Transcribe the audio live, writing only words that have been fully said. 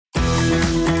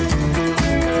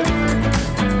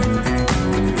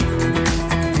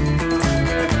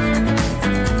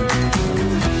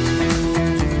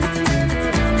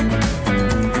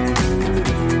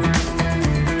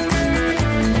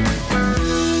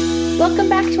Welcome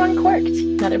back to Uncorked,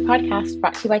 another podcast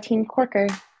brought to you by Team Corker.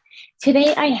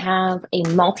 Today I have a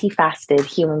multifaceted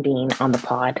human being on the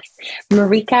pod.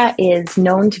 Marika is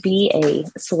known to be a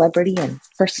celebrity and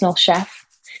personal chef.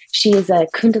 She is a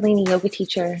Kundalini yoga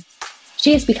teacher.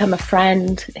 She has become a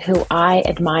friend who I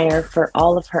admire for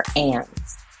all of her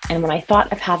ands. And when I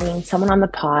thought of having someone on the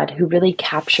pod who really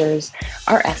captures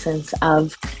our essence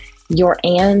of your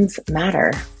ands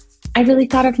matter, I really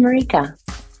thought of Marika.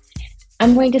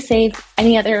 I'm going to save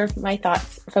any other of my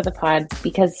thoughts for the pod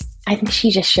because I think she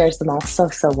just shares them all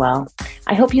so well.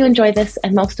 I hope you enjoy this,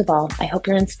 and most of all, I hope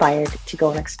you're inspired to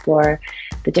go and explore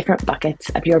the different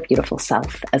buckets of your beautiful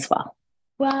self as well.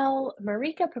 Well,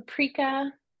 Marika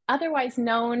Paprika, otherwise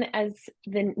known as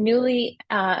the newly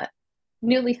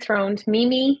throned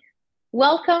Mimi,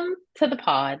 welcome to the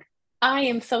pod. I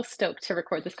am so stoked to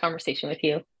record this conversation with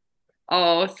you.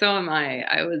 Oh, so am I.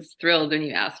 I was thrilled when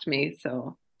you asked me.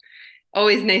 So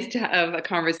always nice to have a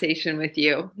conversation with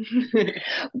you.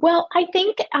 Well, I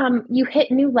think you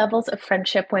hit new levels of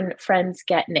friendship when friends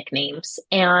get nicknames.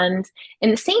 And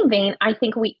in the same vein, I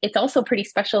think it's also pretty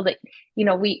special that,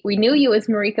 we knew you as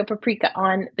Marika Paprika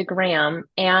on the gram.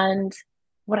 And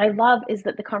what I love is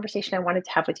that the conversation I wanted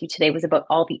to have with you today was about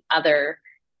all the other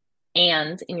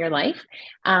and in your life.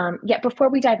 Yet before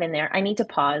we dive in there, I need to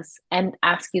pause and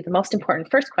ask you the most important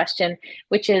first question,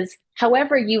 which is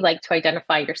however you like to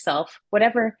identify yourself,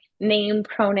 whatever name,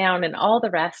 pronoun, and all the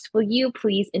rest, will you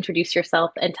please introduce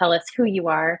yourself and tell us who you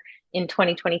are in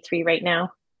 2023 right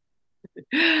now?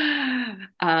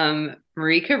 Marika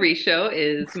Risho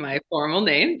is my formal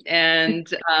name,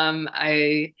 and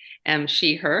I am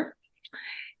she, her.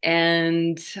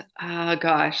 And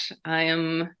gosh, I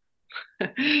am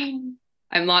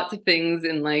I'm lots of things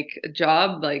in like a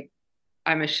job. Like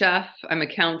I'm a chef, I'm a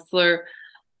counselor,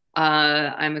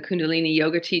 I'm a Kundalini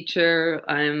yoga teacher.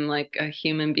 I'm like a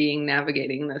human being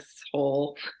navigating this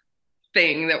whole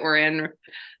thing that we're in.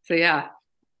 So yeah.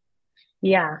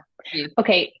 Yeah.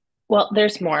 Okay. Well,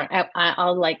 there's more.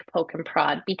 I'll like poke and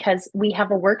prod because we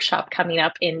have a workshop coming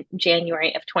up in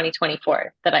January of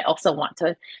 2024 that I also want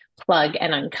to plug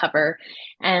and uncover.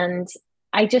 And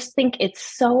I just think it's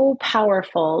so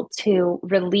powerful to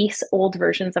release old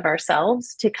versions of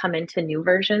ourselves to come into new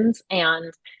versions.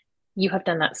 And you have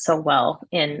done that so well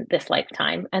in this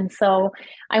lifetime. And so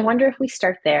I wonder if we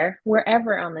start there,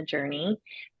 wherever on the journey.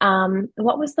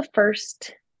 What was the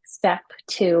first step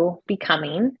to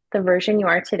becoming the version you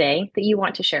are today that you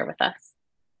want to share with us?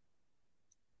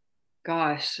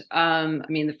 Gosh, I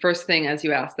mean, the first thing as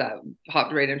you asked that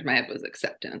popped right into my head was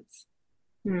acceptance.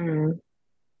 Hmm.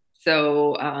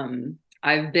 So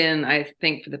I've been, I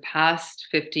think, for the past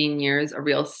 15 years, a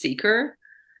real seeker.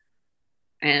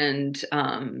 And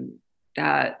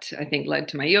that I think led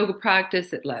to my yoga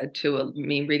practice. It led to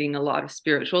me reading a lot of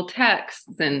spiritual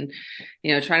texts and,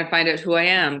 trying to find out who I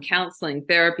am, counseling,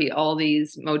 therapy, all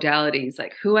these modalities,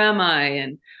 like who am I?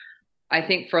 And I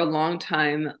think for a long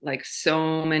time, like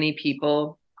so many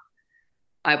people,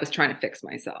 I was trying to fix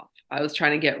myself. I was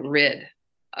trying to get rid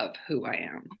of who I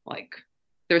am. Like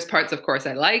there's parts, of course,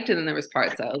 I liked, and then there was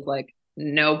parts I was like,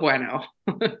 no bueno.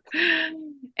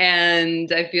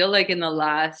 And I feel like in the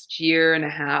last year and a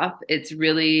half, it's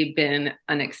really been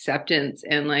an acceptance.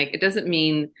 And like, it doesn't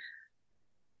mean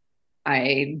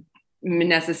I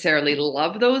necessarily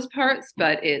love those parts,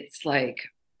 but it's like,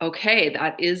 okay,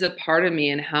 that is a part of me.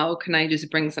 And how can I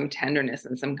just bring some tenderness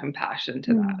and some compassion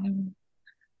to that? Hmm.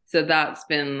 So that's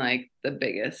been like the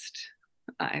biggest,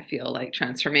 I feel like,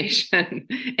 transformation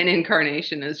and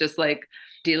incarnation is just like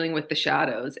dealing with the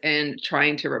shadows and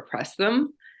trying to repress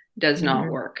them does not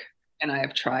Hmm. work. And I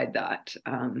have tried that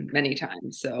many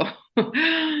times. So,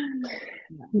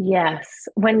 Yes.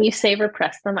 When you say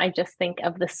repress them, I just think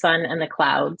of the sun and the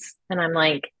clouds. And I'm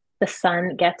like, the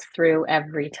sun gets through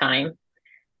every time.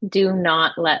 Do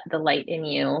not let the light in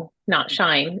you not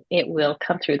shine. It will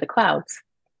come through the clouds.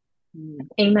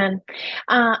 Amen.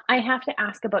 I have to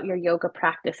ask about your yoga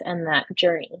practice and that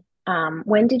journey.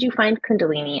 When did you find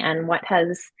Kundalini, and what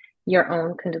has your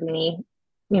own Kundalini,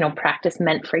 practice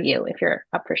meant for you? If you're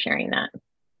up for sharing that.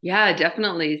 yeah,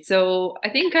 definitely. So I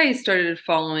think I started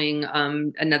following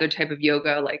another type of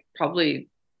yoga, like probably,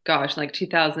 gosh, like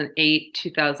 2008,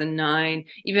 2009,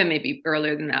 even maybe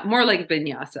earlier than that, more like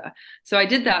vinyasa. So I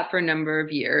did that for a number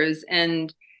of years,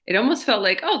 and it almost felt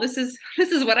like, oh, this is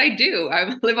what I do.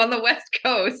 I live on the West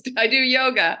Coast. I do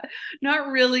yoga. Not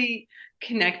really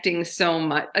connecting so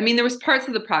much. I mean, there was parts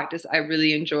of the practice I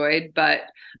really enjoyed, but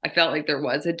I felt like there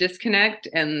was a disconnect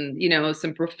and,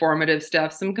 some performative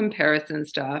stuff, some comparison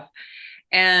stuff.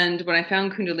 And when I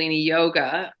found Kundalini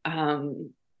yoga,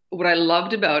 what I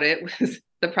loved about it was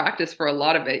the practice for a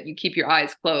lot of it. You keep your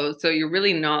eyes closed. So you're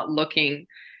really not looking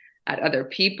at other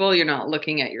people. You're not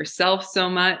looking at yourself so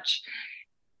much.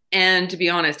 And to be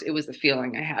honest, it was the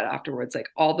feeling I had afterwards, like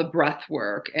all the breath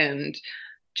work and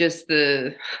just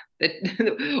the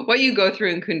what you go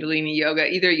through in Kundalini yoga.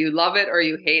 Either you love it or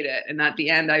you hate it. And at the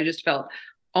end, I just felt,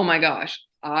 oh my gosh,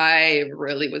 I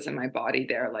really was in my body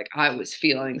there. Like I was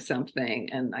feeling something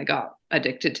and I got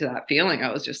addicted to that feeling.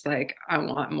 I was just like, I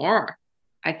want more.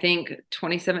 I think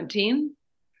 2017,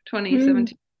 Mm.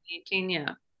 2017, 18, yeah.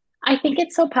 I think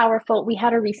it's so powerful. We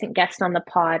had a recent guest on the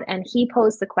pod, and he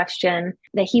posed the question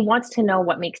that he wants to know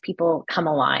what makes people come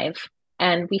alive.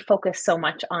 And we focus so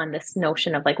much on this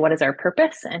notion of like, what is our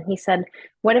purpose? And he said,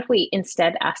 what if we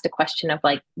instead asked a question of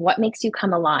like, what makes you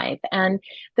come alive? And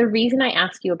the reason I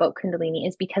ask you about Kundalini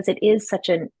is because it is such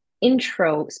an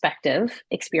introspective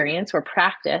experience or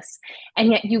practice.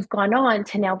 And yet you've gone on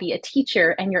to now be a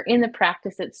teacher and you're in the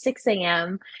practice at 6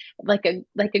 a.m like a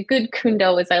good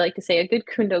kundo, as I like to say, a good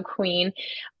kundo queen.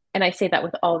 And I say that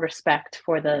with all respect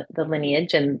for the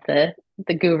lineage and the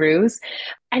gurus.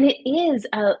 And it is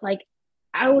a like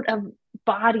out of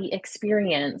body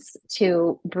experience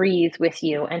to breathe with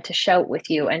you and to shout with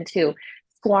you and to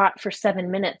squat for 7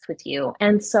 minutes with you.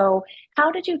 And so how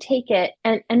did you take it?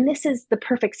 And this is the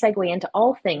perfect segue into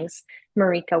all things,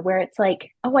 Marika, where it's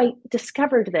like, oh, I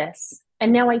discovered this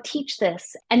and now I teach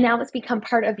this. And now it's become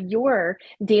part of your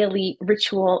daily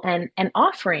ritual and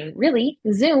offering, really.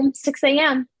 Zoom, 6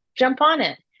 a.m., jump on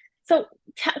it. So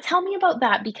tell me about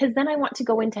that, because then I want to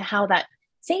go into how that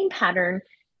same pattern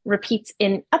repeats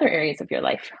in other areas of your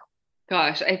life.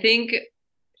 Gosh, I think,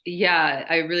 yeah,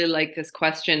 I really like this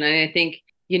question. And I think,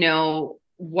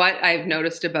 what I've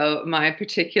noticed about my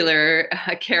particular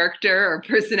character or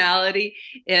personality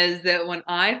is that when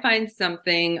I find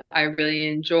something I really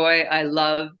enjoy, I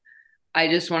love, I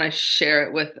just want to share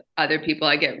it with other people.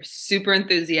 I get super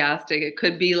enthusiastic. It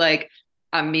could be like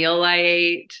a meal I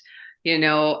ate,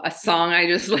 a song I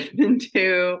just listened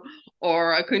to,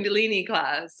 or a Kundalini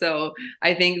class. So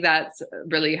I think that's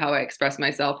really how I express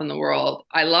myself in the world.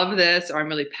 I love this, or I'm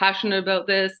really passionate about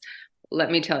this.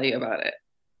 Let me tell you about it.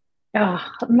 Oh,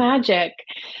 magic.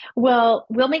 Well,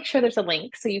 we'll make sure there's a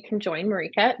link so you can join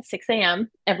Marika at 6 a.m.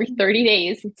 every 30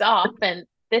 days. It's off. And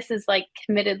this is like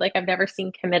committed, like I've never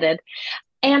seen committed.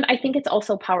 And I think it's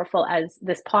also powerful as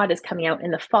this pod is coming out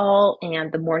in the fall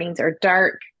and the mornings are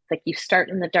dark. It's like you start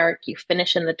in the dark, you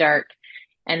finish in the dark.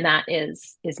 And that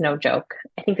is no joke.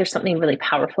 I think there's something really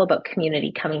powerful about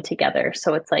community coming together.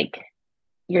 So it's like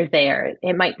you're there.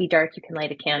 It might be dark, you can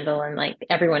light a candle and like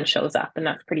everyone shows up, and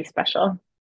that's pretty special.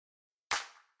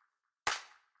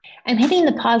 I'm hitting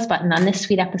the pause button on this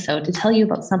sweet episode to tell you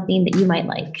about something that you might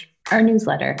like. Our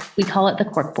newsletter. We call it the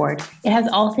Corkboard. It has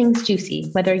all things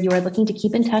juicy, whether you are looking to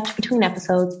keep in touch between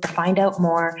episodes or find out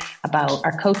more about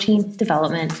our coaching,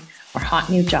 development, or hot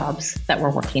new jobs that we're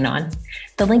working on.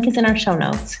 The link is in our show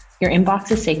notes. Your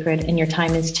inbox is sacred and your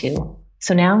time is too.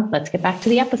 So now let's get back to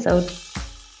the episode.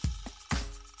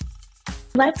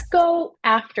 Let's go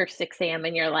after 6 a.m.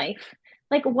 in your life.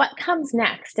 Like what comes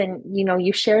next? And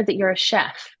you shared that you're a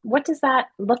chef. What does that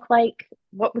look like?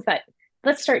 What was that?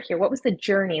 Let's start here. What was the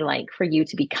journey like for you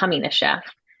to becoming a chef?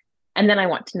 And then I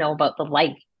want to know about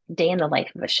the day in the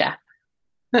life of a chef.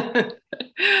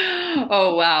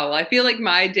 Oh, wow. I feel like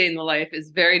my day in the life is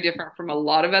very different from a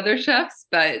lot of other chefs,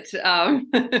 but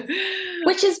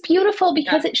Which is beautiful yeah.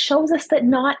 because it shows us that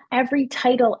not every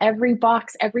title, every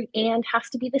box, every and has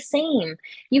to be the same.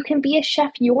 You can be a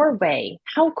chef your way.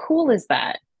 How cool is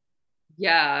that?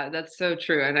 Yeah, that's so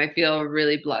true. And I feel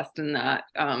really blessed in that,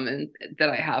 and that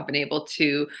I have been able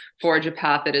to forge a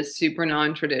path that is super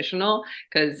non-traditional.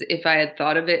 Because if I had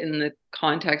thought of it in the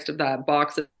context of that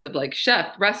box of like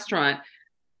chef, restaurant,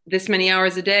 this many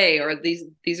hours a day, or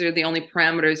these are the only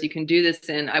parameters you can do this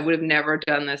in, I would have never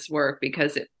done this work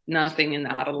because nothing in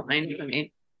that aligned for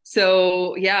me.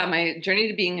 So yeah, my journey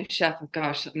to being a chef,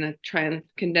 gosh, I'm gonna try and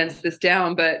condense this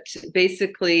down, but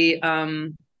basically,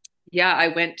 yeah, I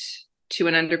went to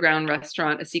an underground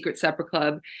restaurant, a secret supper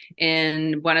club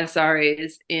in Buenos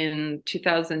Aires in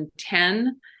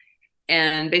 2010.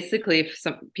 And basically, if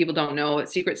some people don't know, a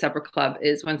secret supper club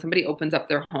is when somebody opens up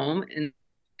their home and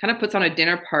kind of puts on a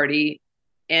dinner party,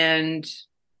 and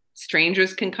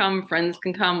strangers can come, friends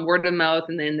can come, word of mouth.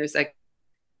 And then there's like,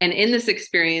 and in this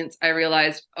experience, I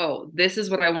realized, oh, this is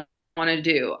what I want to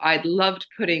do. I loved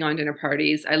putting on dinner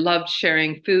parties. I loved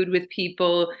sharing food with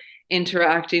people,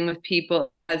 interacting with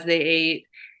people as they ate.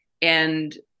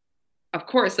 And of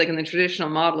course, like in the traditional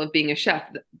model of being a chef,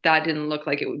 that didn't look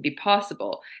like it would be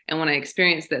possible. And when I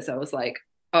experienced this, I was like,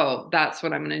 oh, that's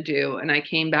what I'm going to do. And I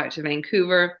came back to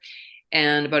Vancouver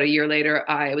And about a year later,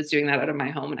 I was doing that out of my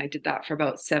home. And I did that for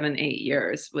about 7, 8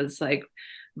 years, was like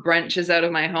brunches out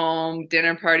of my home,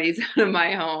 dinner parties out of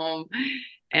my home.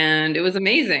 And it was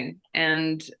amazing.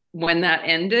 And when that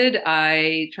ended,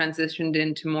 I transitioned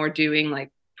into more doing like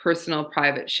personal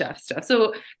private chef stuff.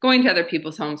 So going to other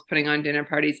people's homes, putting on dinner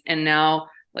parties, and now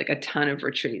like a ton of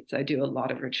retreats. I do a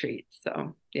lot of retreats.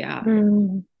 So yeah.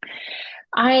 Mm.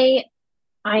 I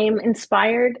I am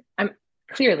inspired. I'm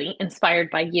clearly inspired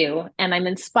by you, and I'm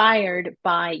inspired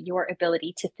by your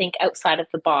ability to think outside of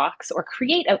the box or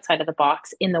create outside of the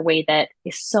box in the way that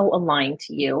is so aligned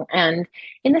to you. And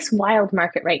in this wild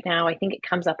market right now, I think it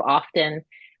comes up often.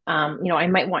 I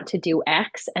might want to do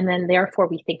X, and then therefore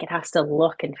we think it has to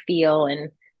look and feel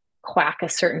and quack a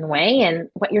certain way. And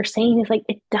what you're saying is like,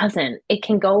 it doesn't. It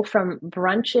can go from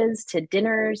brunches to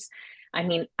dinners. I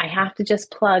mean, I have to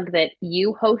just plug that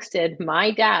you hosted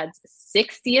my dad's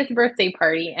 60th birthday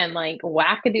party, and like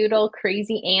wackadoodle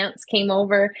crazy aunts came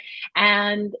over.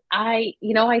 And I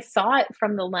saw it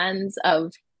from the lens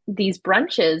of these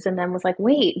brunches and then was like,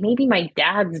 wait, maybe my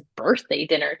dad's birthday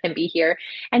dinner can be here.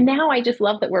 And now I just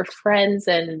love that we're friends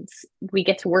and we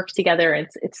get to work together.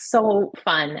 It's so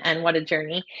fun, and what a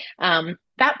journey.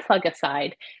 That plug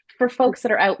aside, for folks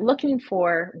that are out looking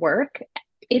for work,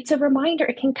 it's a reminder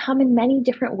it can come in many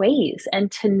different ways,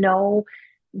 and to know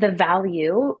the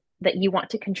value that you want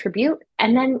to contribute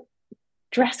and then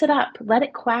dress it up, let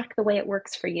it quack the way it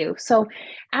works for you. So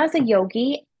as a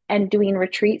yogi and doing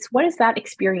retreats, what is that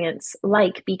experience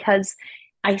like? Because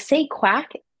I say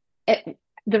quack,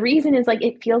 the reason is like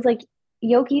it feels like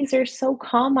yogis are so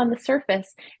calm on the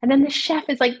surface, and then the chef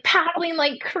is like paddling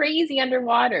like crazy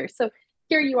underwater. So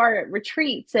here you are at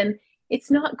retreats, and it's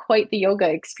not quite the yoga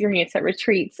experience at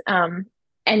retreats. And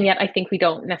yet I think we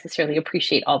don't necessarily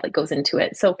appreciate all that goes into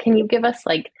it. So can you give us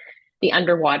like the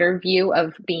underwater view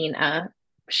of being a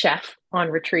chef on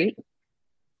retreat?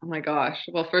 Oh my gosh.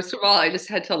 Well, first of all, I just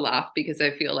had to laugh because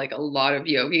I feel like a lot of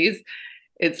yogis,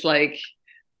 it's like,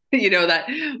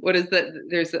 that what is that?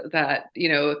 There's that,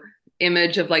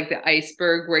 image of like the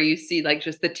iceberg where you see like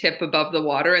just the tip above the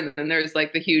water, and then there's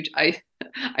like the huge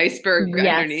iceberg Yes.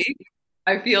 underneath.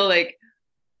 I feel like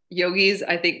yogis,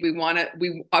 I think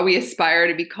we aspire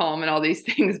to be calm and all these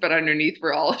things, but underneath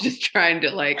we're all just trying to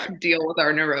like deal with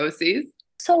our neuroses.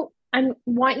 So I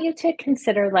want you to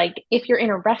consider like if you're in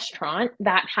a restaurant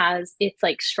that has its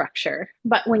like structure,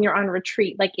 but when you're on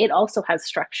retreat, like it also has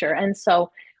structure. And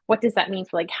so what does that mean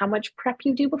for like how much prep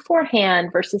you do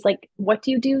beforehand versus like what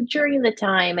do you do during the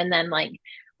time? And then like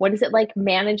what is it like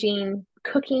managing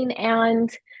cooking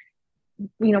and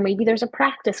maybe there's a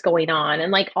practice going on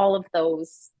and like all of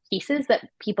those pieces that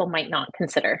people might not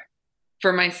consider.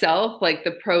 For myself, like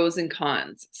the pros and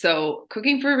cons. So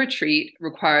cooking for a retreat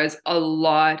requires a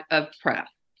lot of prep,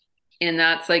 and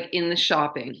that's like in the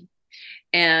shopping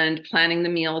and planning the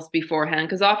meals beforehand,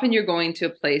 because often you're going to a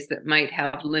place that might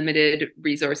have limited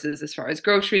resources as far as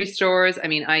grocery stores. I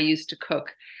mean, I used to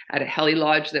cook at a heli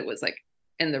lodge that was like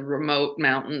in the remote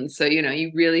mountains, so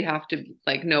you really have to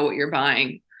like know what you're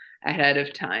buying ahead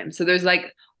of time. So there's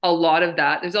like a lot of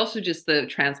that. There's also just the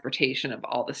transportation of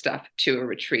all the stuff to a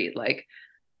retreat. Like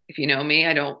if you know me,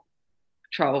 I don't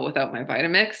travel without my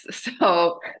Vitamix.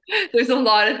 So there's a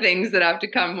lot of things that have to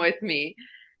come with me.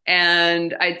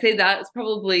 And I'd say that's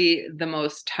probably the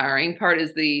most tiring part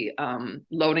is the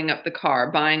loading up the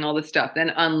car, buying all the stuff, then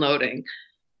unloading.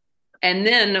 And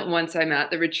then once I'm at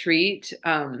the retreat,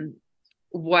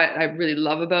 what I really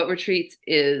love about retreats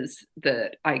is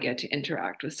that I get to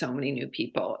interact with so many new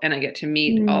people, and I get to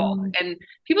meet all Mm. and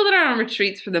people that are on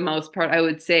retreats for the most part, I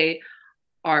would say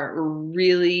are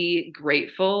really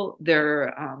grateful.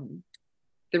 They're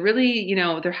really,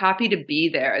 they're happy to be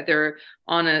there. They're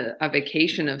on a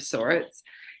vacation of sorts,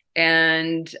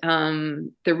 and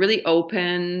they're really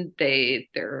open. They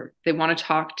want to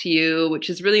talk to you, which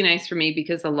is really nice for me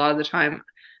because a lot of the time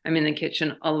I'm in the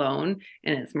kitchen alone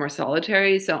and it's more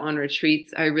solitary. So on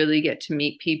retreats, I really get to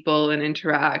meet people and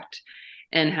interact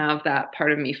and have that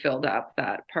part of me filled up,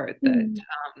 that part that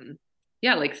Mm.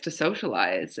 yeah, likes to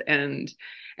socialize and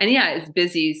yeah, it's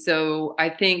busy. So I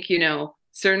think,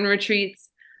 certain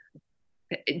retreats,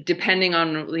 depending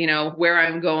on, where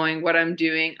I'm going, what I'm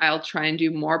doing, I'll try and do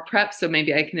more prep. So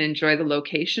maybe I can enjoy the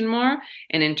location more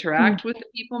and Mm. interact with the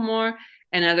people more.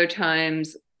 And other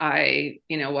times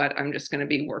I'm just going to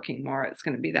be working more. It's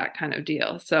going to be that kind of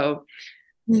deal. So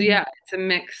Mm. yeah, it's a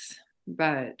mix,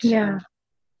 but Yeah.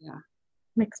 yeah.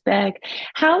 Mixed bag.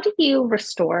 How do you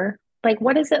restore? Like,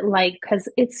 what is it like? Because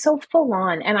it's so full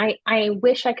on. And I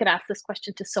wish I could ask this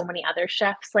question to so many other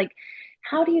chefs. Like,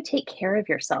 how do you take care of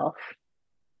yourself?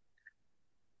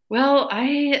 Well,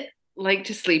 like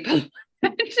to sleep a lot.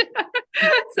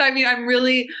 So I mean,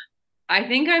 I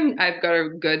think I've got a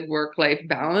good work-life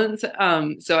balance.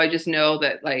 So I just know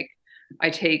that like I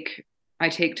take I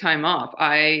take time off.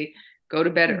 I go to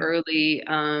bed Mm. early.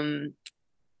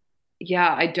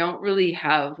 Yeah, I don't really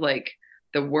have like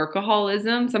the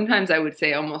workaholism. Sometimes I would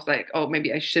say almost like, oh,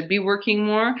 maybe I should be working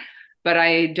more, but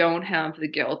I don't have the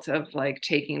guilt of like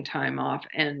taking time off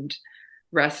and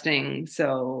resting.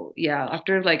 So yeah,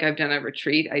 after like I've done a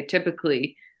retreat, I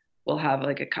typically will have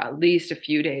like at least a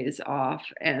few days off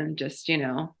and just,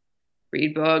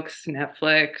 read books,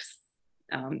 Netflix,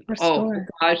 oh, Restore.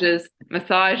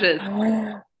 massages.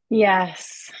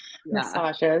 Yes. Yeah,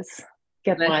 Massages.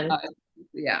 Good one. massage.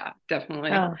 Yeah,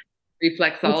 definitely. Oh,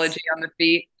 Reflexology it's on the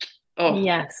feet. Oh,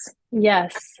 yes.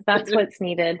 Yes, that's what's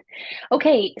needed.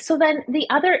 Okay, so then the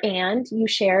other and you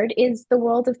shared is the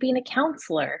world of being a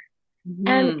counselor.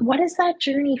 And mhm. what is that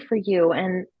journey for you?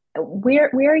 And where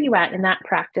are you at in that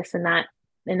practice in that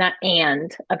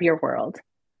and of your world?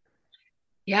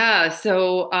 Yeah.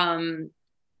 So,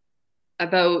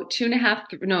 about two and a half,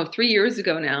 no, 3 years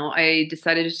ago now, I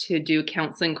decided to do a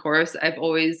counseling course. I've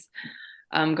always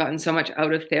gotten so much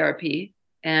out of therapy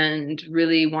and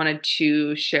really wanted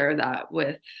to share that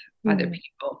with other Hmm.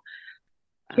 people.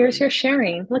 Here's Um, your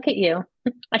sharing. Look at you.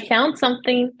 I found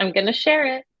something. I'm going to share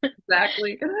it.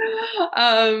 exactly.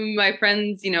 My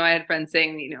friends, I had friends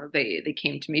saying, they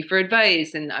came to me for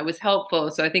advice and I was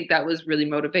helpful. So I think that was really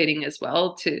motivating as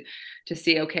well to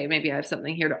see, okay, maybe I have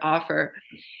something here to offer.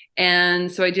 And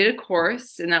so I did a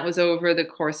course, and that was over the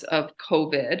course of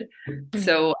COVID. Mm.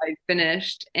 So I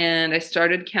finished and I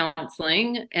started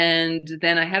counseling. And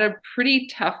then I had a pretty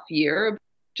tough year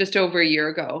just over a year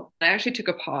ago. I actually took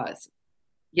a pause.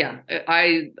 Yeah,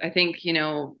 I think,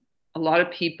 a lot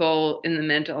of people in the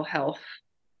mental health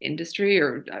industry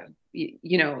or,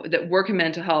 that work in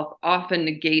mental health often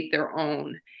negate their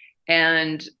own.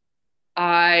 And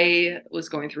I was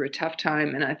going through a tough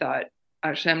time and I thought,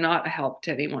 actually, I'm not a help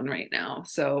to anyone right now.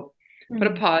 So put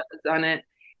a Mm. pause on it.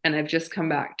 And I've just come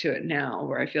back to it now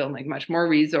where I feel like much more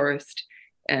resourced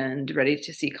and ready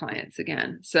to see clients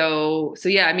again. So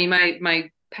yeah, I mean,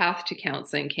 my path to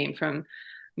counseling came from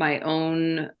my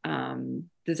own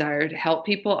desire to help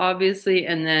people, obviously,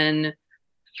 and then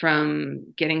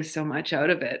from getting so much out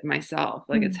of it myself.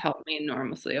 Like it's Mm. helped me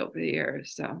enormously over the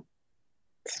years. So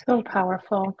So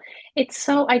powerful.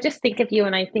 I just think of you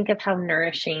and I think of how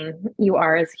nourishing you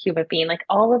are as a human being. Like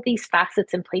all of these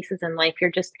facets and places in life,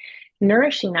 you're just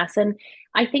nourishing us. And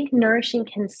I think nourishing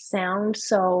can sound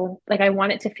so like I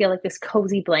want it to feel like this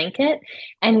cozy blanket.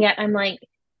 And yet I'm like,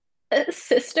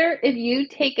 sister, if you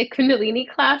take a Kundalini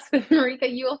class with Marika,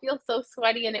 you will feel so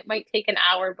sweaty and it might take an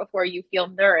hour before you feel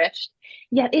nourished.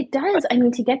 Yet it does. I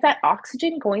mean, to get that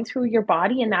oxygen going through your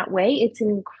body in that way, it's an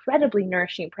incredibly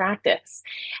nourishing practice.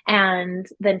 And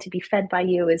then to be fed by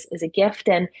you is a gift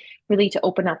and really to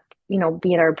open up,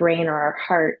 be it our brain or our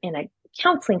heart in a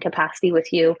counseling capacity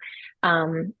with you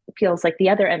feels like the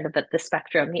other end of the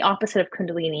spectrum, the opposite of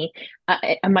Kundalini,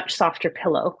 a much softer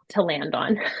pillow to land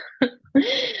on.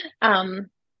 um,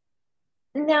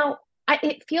 now,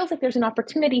 it feels like there's an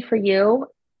opportunity for you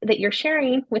that you're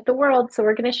sharing with the world. So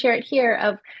we're going to share it here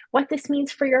of what this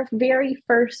means for your very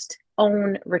first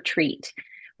own retreat,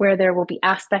 where there will be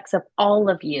aspects of all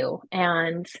of you.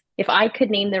 And if I could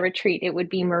name the retreat, it would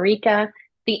be Marika,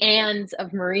 the ands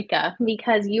of Marika,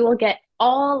 because you will get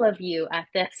all of you at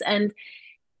this. And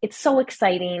it's so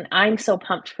exciting. I'm so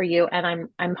pumped for you. And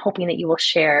I'm hoping that you will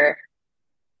share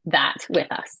that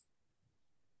with us.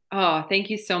 oh, thank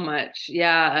you so much.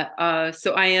 Yeah.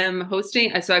 So I am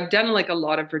hosting. So I've done like a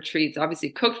lot of retreats, obviously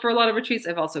cooked for a lot of retreats.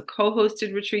 I've also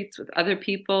co-hosted retreats with other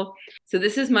people. So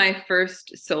this is my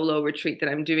first solo retreat that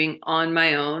I'm doing on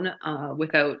my own,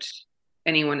 without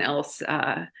anyone else,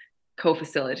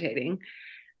 co-facilitating.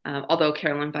 Although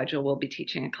Carolyn Budgell will be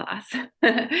teaching a class.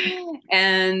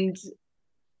 And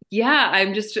yeah,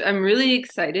 I'm really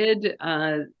excited,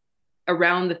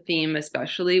 around the theme,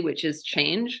 especially, which is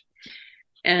change.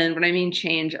 And when I mean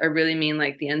change, I really mean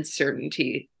like the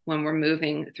uncertainty when we're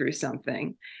moving through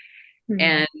something. Hmm.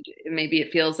 And maybe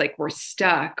it feels like we're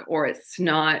stuck or it's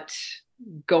not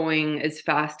going as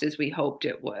fast as we hoped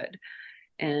it would.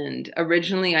 And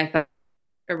originally I thought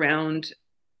around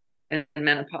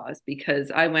menopause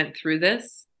because I went through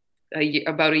this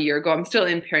about a year ago. I'm still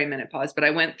in perimenopause, but I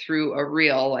went through a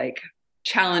real like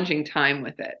challenging time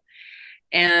with it.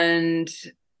 And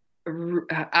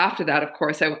after that, of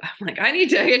course, I'm like, I need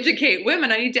to educate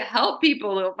women. I need to help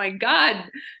people. Oh my God,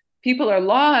 people are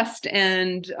lost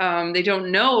and they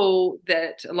don't know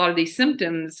that a lot of these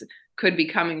symptoms could be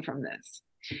coming from this.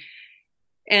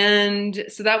 And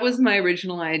so that was my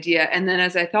original idea. And then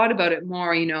as I thought about it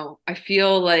more, I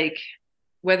feel like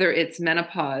whether it's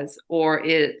menopause or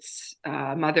it's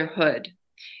motherhood,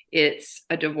 it's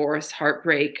a divorce,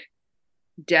 heartbreak,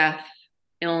 death,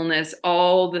 illness,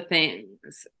 all the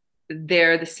things,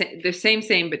 they're the same, they're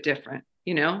same, but different.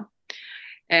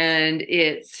 And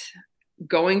it's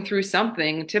going through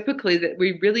something typically that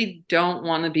we really don't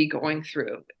want to be going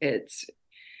through. It's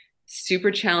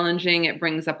super challenging. It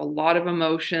brings up a lot of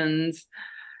emotions.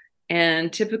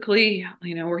 And typically,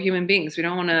 we're human beings. We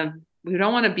don't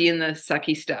want to be in the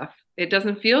sucky stuff. It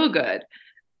doesn't feel good.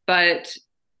 But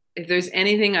if there's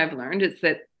anything I've learned, it's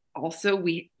that also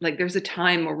there's a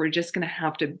time where we're just going to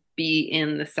have to be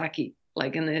in the sucky,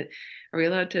 are we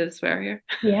allowed to swear here?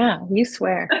 Yeah, you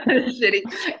swear. Shitty,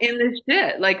 in the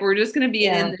shit. Like we're just going to be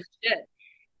in Yeah. the shit.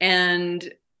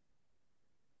 And,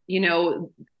 you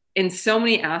know, in so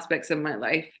many aspects of my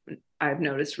life, I've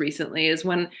noticed recently is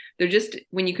when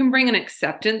you can bring an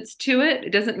acceptance to it,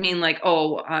 it doesn't mean like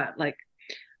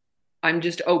I'm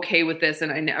just okay with this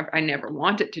and I never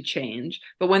want it to change.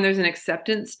 But when there's an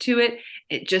acceptance to it,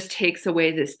 it just takes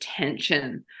away this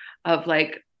tension of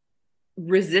like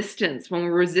resistance. When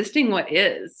we're resisting what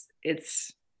is,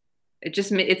 it's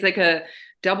like a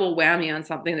double whammy on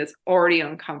something that's already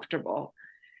uncomfortable.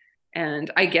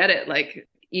 And I get it. Like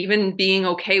even being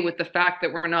okay with the fact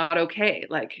that we're not okay,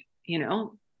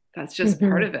 that's just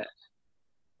part Hmm. of it.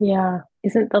 Yeah.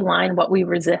 Isn't the line what we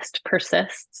resist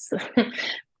persists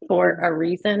for a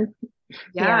reason?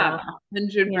 Yeah, Yeah.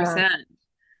 100%. Yeah.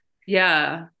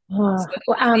 Yeah. Oh, So that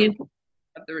well, was the intent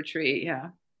of the retreat. Yeah.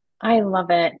 I love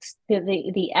it.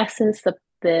 The essence,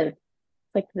 the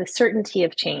like the certainty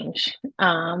of change.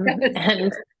 Yes.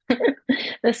 And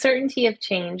the certainty of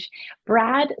change.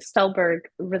 Brad Stulberg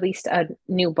released a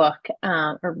new book,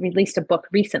 or released a book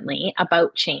recently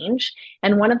about change.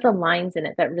 And one of the lines in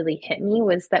it that really hit me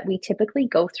was that we typically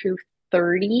go through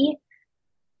 30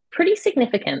 pretty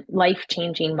significant life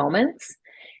changing moments,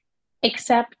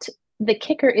 except the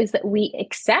kicker is that we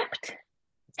accept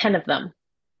 10 of them.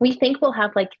 We think we'll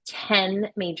have like 10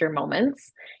 major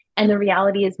moments, and the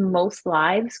reality is most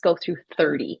lives go through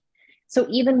 30. So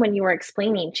even when you are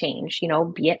explaining change,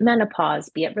 be it menopause,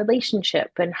 be it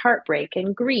relationship and heartbreak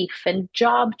and grief and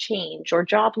job change or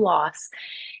job loss,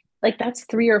 like that's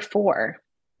three or four.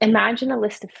 Imagine a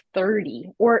list of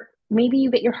 30, or maybe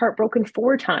you get your heart broken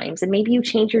four times and maybe you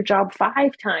change your job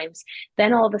five times.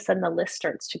 Then all of a sudden the list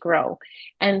starts to grow.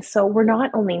 And so we're not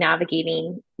only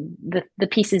navigating the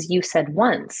pieces you said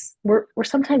once, we're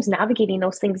sometimes navigating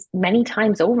those things many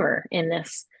times over in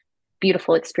this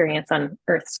beautiful experience on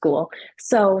Earth School.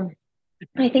 So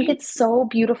I think it's so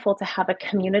beautiful to have a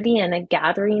community and a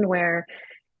gathering where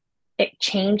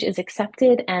change is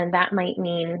accepted, and that might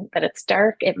mean that it's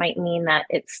dark, it might mean that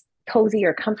it's cozy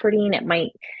or comforting, it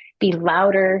might be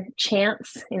louder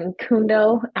chants in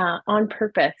Kundo, on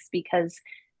purpose, because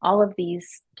all of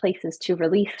these places to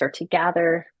release or to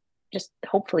gather just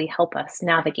hopefully help us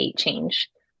navigate change.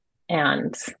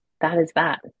 And that is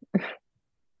that.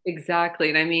 Exactly.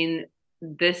 And I mean,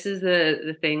 this is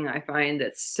the thing I find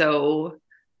that's so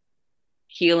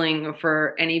healing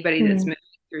for anybody that's Mm, moving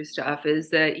through stuff is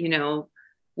that,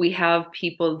 we have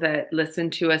people that listen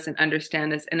to us and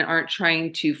understand us and aren't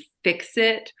trying to fix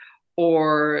it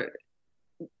or,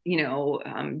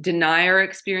 deny our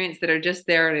experience, that are just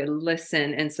there to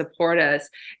listen and support us.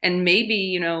 And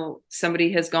maybe,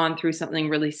 somebody has gone through something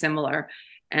really similar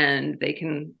and they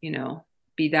can,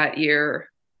 be that ear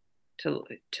to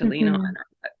lean on. mhm.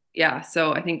 Yeah,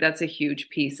 so I think that's a huge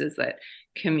piece, is that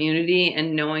community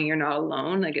and knowing you're not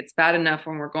alone. Like it's bad enough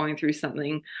when we're going through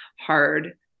something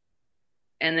hard,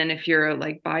 and then if you're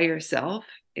like by yourself,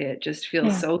 it just feels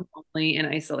Yeah. so lonely and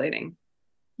isolating.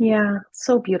 Yeah,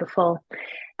 so beautiful.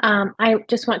 I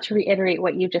just want to reiterate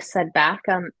what you just said back,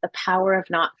 the power of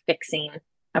not fixing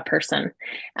a person.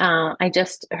 I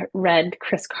just read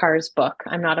Chris Carr's book,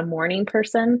 I'm Not a Morning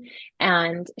Person,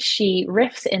 and she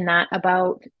riffs in that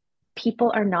about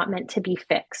people are not meant to be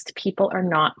fixed, people are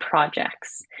not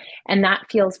projects. And that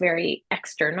feels very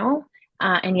external.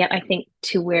 And yet, I think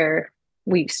to where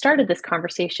we started this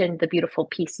conversation, the beautiful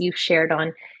piece you shared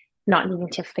on not needing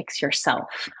to fix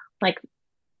yourself. Like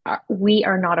we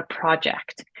are not a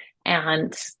project.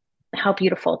 And how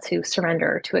beautiful to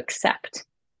surrender, to accept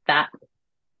that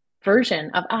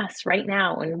version of us right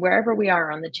now and wherever we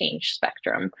are on the change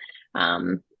spectrum.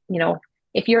 Um, you know,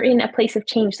 if you're in a place of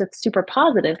change that's super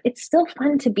positive, it's still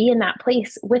fun to be in that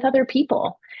place with other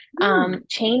people. Mm,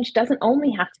 Change doesn't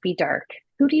only have to be dark.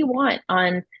 Who do you want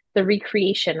on the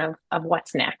recreation of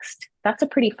what's next? That's a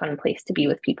pretty fun place to be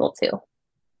with people too.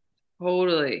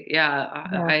 totally. Yeah.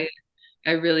 Yeah.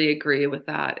 I really agree with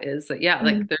that. Is that, yeah,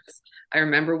 like Mm. I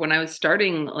remember when I was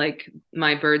starting like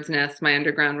my Bird's Nest, my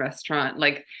underground restaurant,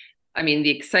 like, I mean, the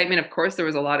excitement, of course, there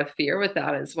was a lot of fear with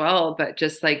that as well, but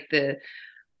just like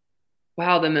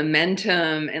wow, the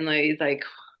momentum and like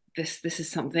this is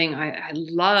something I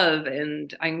love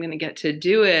and I'm gonna get to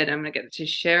do it. I'm gonna get to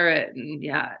share it. And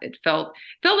yeah, it felt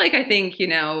like I think,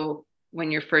 when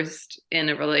you're first in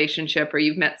a relationship or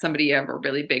you've met somebody you have a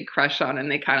really big crush on and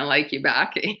they kind of like you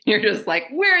back, and you're just like,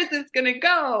 where is this gonna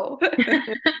go?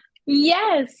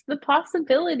 Yes, the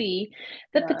possibility,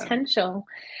 the Yeah. potential.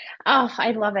 Oh,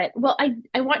 I love it. Well,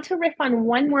 I want to riff on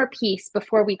one more piece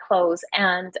before we close,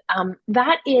 and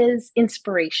that is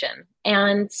inspiration.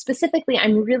 And specifically,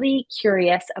 I'm really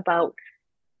curious about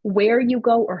where you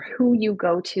go or who you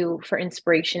go to for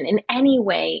inspiration in any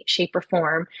way, shape, or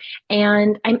form.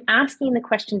 And I'm asking the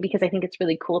question because I think it's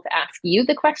really cool to ask you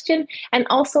the question. And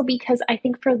also because I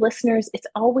think for listeners, it's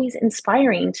always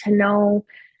inspiring to know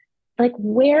like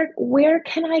where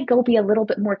can I go be a little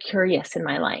bit more curious in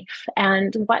my life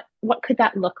and what could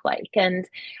that look like and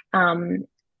um,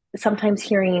 sometimes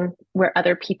hearing where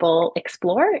other people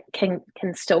explore can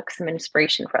stoke some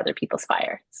inspiration for other people's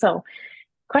fire. So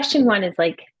question one is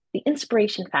like the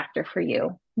inspiration factor for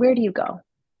you. Where do you go?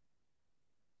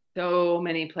 So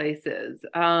many places.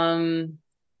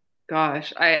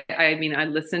 Gosh, I mean, I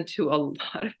listen to a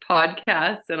lot of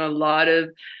podcasts and a lot of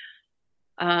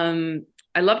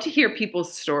I love to hear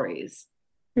people's stories,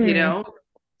 you Hmm. know?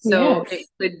 So it Yes.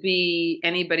 could be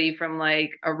anybody from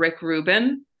like a Rick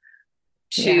Rubin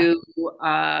Yeah. to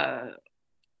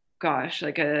gosh,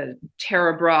 like a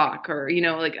Tara Brock or,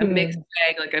 like a mixed Hmm.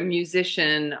 bag, like a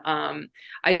musician.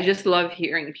 I just love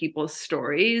hearing people's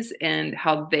stories and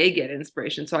how they get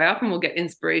inspiration. So I often will get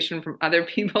inspiration from other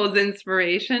people's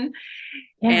inspiration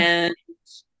Yeah. and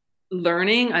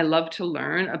learning. I love to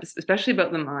learn, especially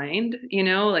about the mind,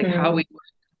 like Hmm.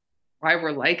 why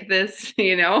we're like this,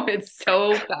 it's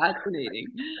so fascinating.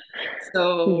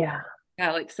 So Yeah.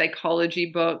 yeah, like psychology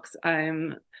books.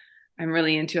 I'm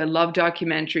really into. I love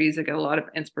documentaries. I get a lot of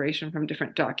inspiration from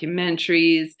different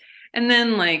documentaries. And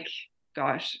then like,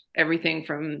 gosh, everything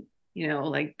from,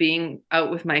 like being out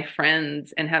with my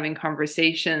friends and having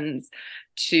conversations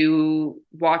to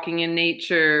walking in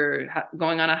nature,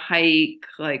 going on a hike,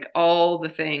 like all the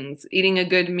things, eating a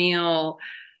good meal,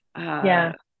 uh,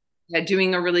 Yeah. yeah,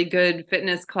 doing a really good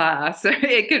fitness class.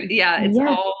 It could, yeah, it's Yeah.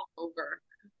 all over.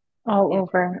 All Yeah.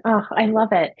 over. Oh, I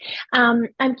love it.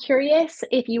 I'm curious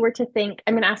if you were to think,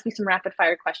 I'm going to ask you some rapid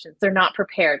fire questions. They're not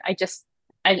prepared. I just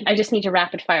need to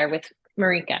rapid fire with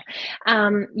Marika.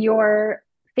 Your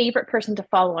favorite person to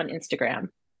follow on Instagram?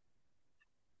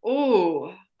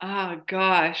 Oh,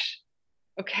 gosh.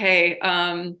 Okay.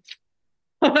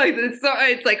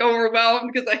 It's like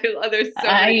overwhelmed because there's so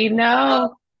many. I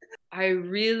know. I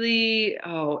really,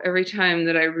 every time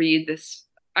that I read this,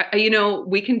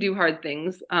 We Can Do Hard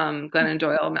Things, Glennon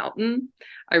Doyle Melton.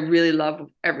 I really love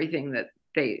everything that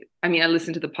I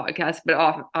listen to the podcast, but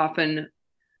often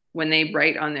when they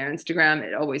write on their Instagram,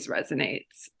 it always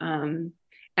resonates.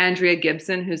 Andrea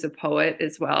Gibson, who's a poet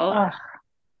as well. Oh,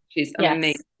 She's yes.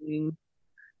 amazing.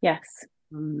 Yes.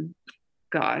 Um,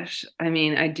 Gosh, I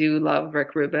mean, I do love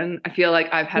Rick Rubin. I feel like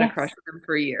I've had a crush Yes. on him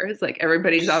for years. Like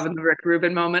everybody's having the Rick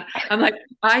Rubin moment. I'm like,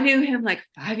 I knew him like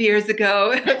 5 years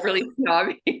ago. Really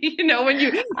snobby, when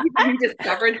you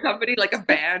discovered somebody like a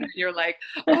band, and you're like,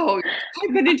 oh,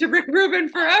 I've been into Rick Rubin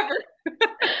forever.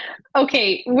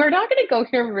 Okay, we're not going to go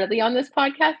here really on this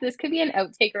podcast. This could be an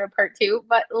outtake or a part two,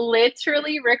 but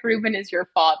literally, Rick Rubin is your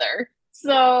father.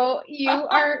 So you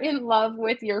are in love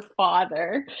with your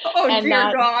father, Oh and dear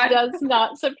that God. does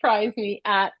not surprise me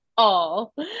at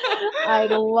all. I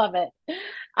love it.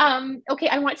 Okay,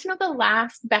 I want to know the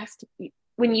last best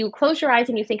when you close your eyes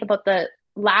and you think about the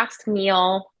last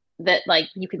meal that like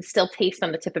you can still taste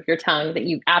on the tip of your tongue that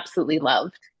you absolutely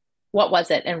loved. What was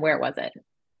it and where was it?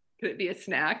 Could it be a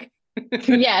snack?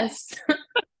 Yes.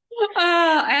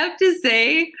 I have to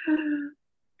say,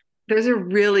 there's a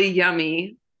really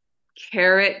yummy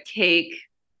carrot cake,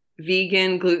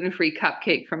 vegan, gluten-free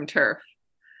cupcake from Turf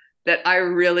that I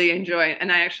really enjoy.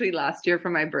 And I actually last year for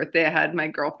my birthday, I had my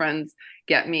girlfriends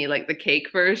get me like the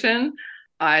cake version.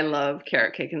 I love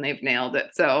carrot cake and they've nailed it.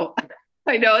 So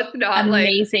I know it's not like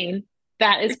Amazing.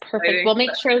 That is perfect. exciting, We'll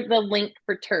make but sure the link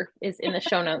for Turf is in the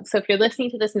show notes. So if you're listening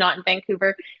to this not in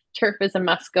Vancouver, Turf is a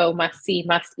must go, must see,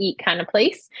 must eat kind of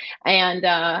place. And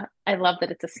I love that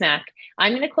it's a snack.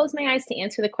 I'm going to close my eyes to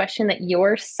answer the question that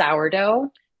your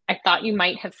sourdough, I thought you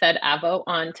might have said avo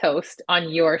on toast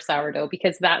on your sourdough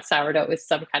because that sourdough is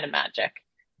some kind of magic.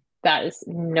 That is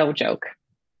no joke.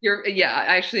 Yeah,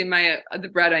 actually the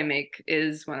bread I make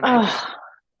is one of my favorite Oh,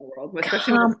 in the world,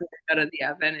 especially when it's come out of the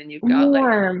oven and you've got like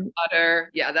warm. butter.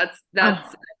 Yeah, that's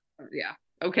Oh, yeah.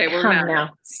 Okay, we're come married. now.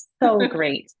 So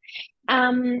great.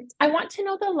 I want to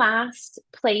know the last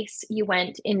place you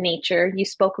went in nature. You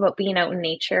spoke about being out in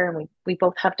nature, and we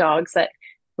both have dogs that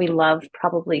we love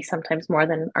probably sometimes more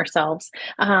than ourselves.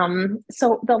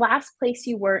 So the last place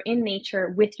you were in nature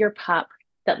with your pup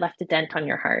that left a dent on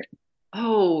your heart.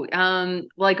 Oh,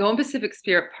 well, I go in Pacific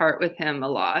Spirit Park with him a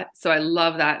lot. So I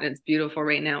love that. And it's beautiful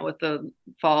right now with the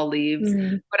fall leaves.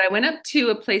 Mm, But I went up to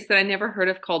a place that I never heard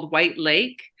of called White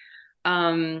Lake.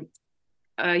 Um,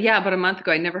 yeah, about a month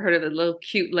ago. I never heard of a little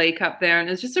cute lake up there. And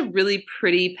it was just a really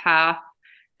pretty path.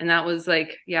 And that was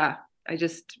like, yeah, I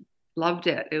just loved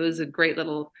it. It was a great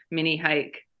little mini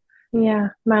hike. yeah,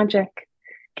 magic.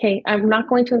 Okay, I'm not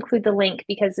going to include the link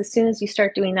because as soon as you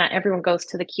start doing that, everyone goes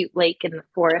to the cute lake in the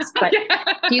forest. But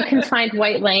if you can find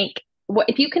White Lake,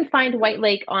 if you can find White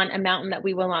Lake on a mountain that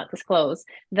we will not disclose,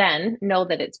 then know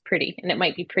that it's pretty, and it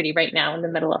might be pretty right now in the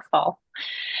middle of fall.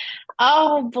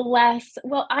 Oh, bless.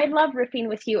 Well, I love riffing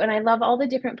with you, and I love all the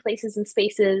different places and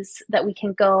spaces that we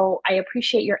can go. I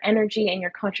appreciate your energy and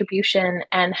your contribution,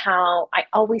 and how I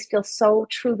always feel so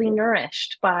truly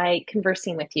nourished by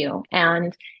conversing with you.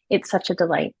 And it's such a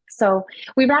delight. So,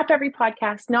 we wrap every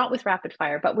podcast not with rapid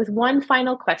fire, but with one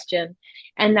final question.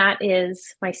 And that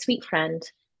is, my sweet friend,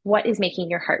 what is making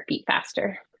your heart beat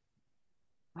faster?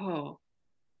 Oh,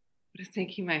 what is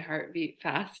making my heart beat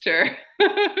faster?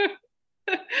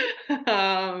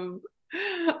 Um,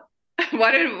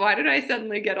 why did I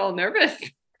suddenly get all nervous?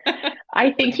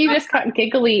 I think you just got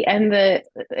giggly, and the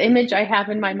image I have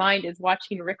in my mind is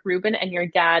watching Rick Rubin and your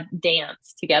dad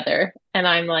dance together. And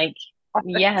I'm like,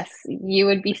 yes, you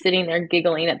would be sitting there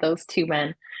giggling at those two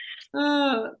men.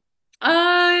 Uh,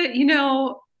 uh, you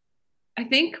know, I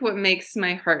think what makes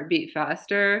my heart beat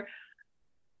faster,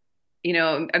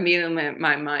 immediately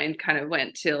my mind kind of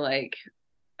went to like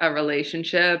a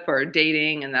relationship or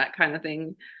dating and that kind of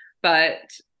thing.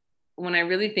 But when I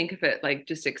really think of it, like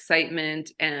just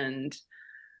excitement and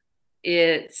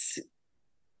it's,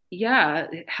 yeah,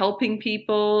 helping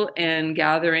people and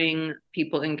gathering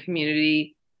people in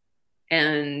community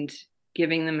and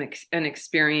giving them an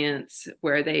experience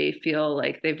where they feel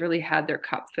like they've really had their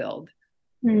cup filled.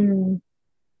 Hmm.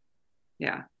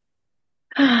 Yeah.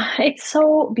 It's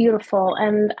so beautiful.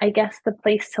 And I guess the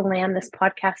place to land this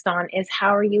podcast on is,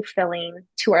 how are you filling,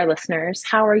 to our listeners?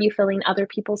 How are you filling other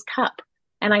people's cup?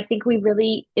 And I think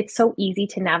it's so easy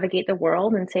to navigate the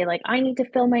world and say, like, I need to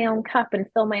fill my own cup and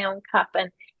fill my own cup.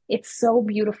 And it's so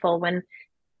beautiful when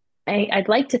I'd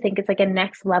like to think it's like a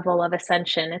next level of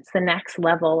ascension. It's the next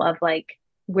level of like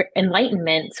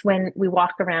enlightenment when we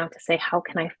walk around to say, how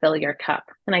can I fill your cup?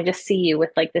 And I just see you with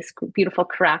like this beautiful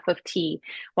carafe of tea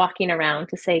walking around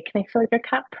to say, can I fill your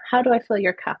cup? How do I fill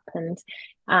your cup? And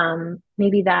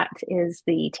maybe that is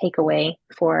the takeaway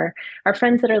for our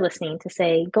friends that are listening, to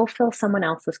say, go fill someone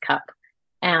else's cup,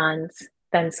 and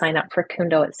then sign up for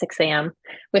Kundo at 6 a.m.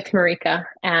 with Marika,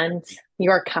 and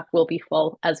your cup will be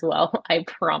full as well. I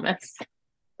promise.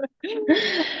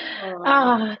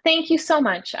 Oh, Thank you so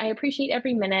much. I appreciate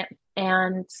every minute,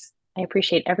 and I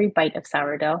appreciate every bite of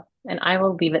sourdough. And I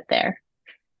will leave it there.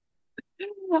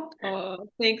 oh,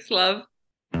 thanks, love.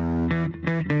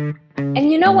 And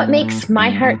you know what makes my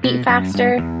heart beat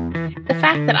faster? The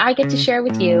fact that I get to share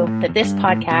with you that this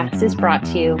podcast is brought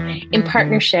to you in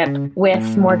partnership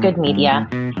with More Good Media.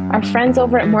 Our friends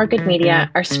over at More Good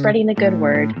Media are spreading the good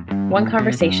word, one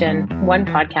conversation, one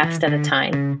podcast at a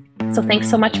time. So thanks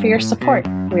so much for your support.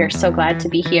 We are so glad to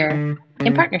be here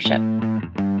in partnership.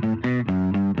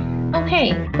 Oh,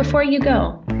 hey, before you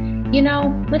go,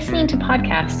 listening to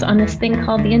podcasts on this thing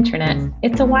called the internet,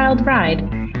 it's a wild ride.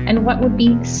 And what would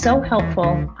be so helpful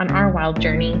on our wild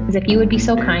journey is if you would be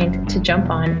so kind to jump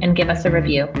on and give us a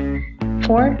review.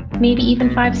 4, maybe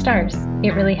even 5 stars.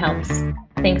 It really helps.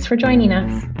 Thanks for joining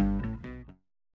us.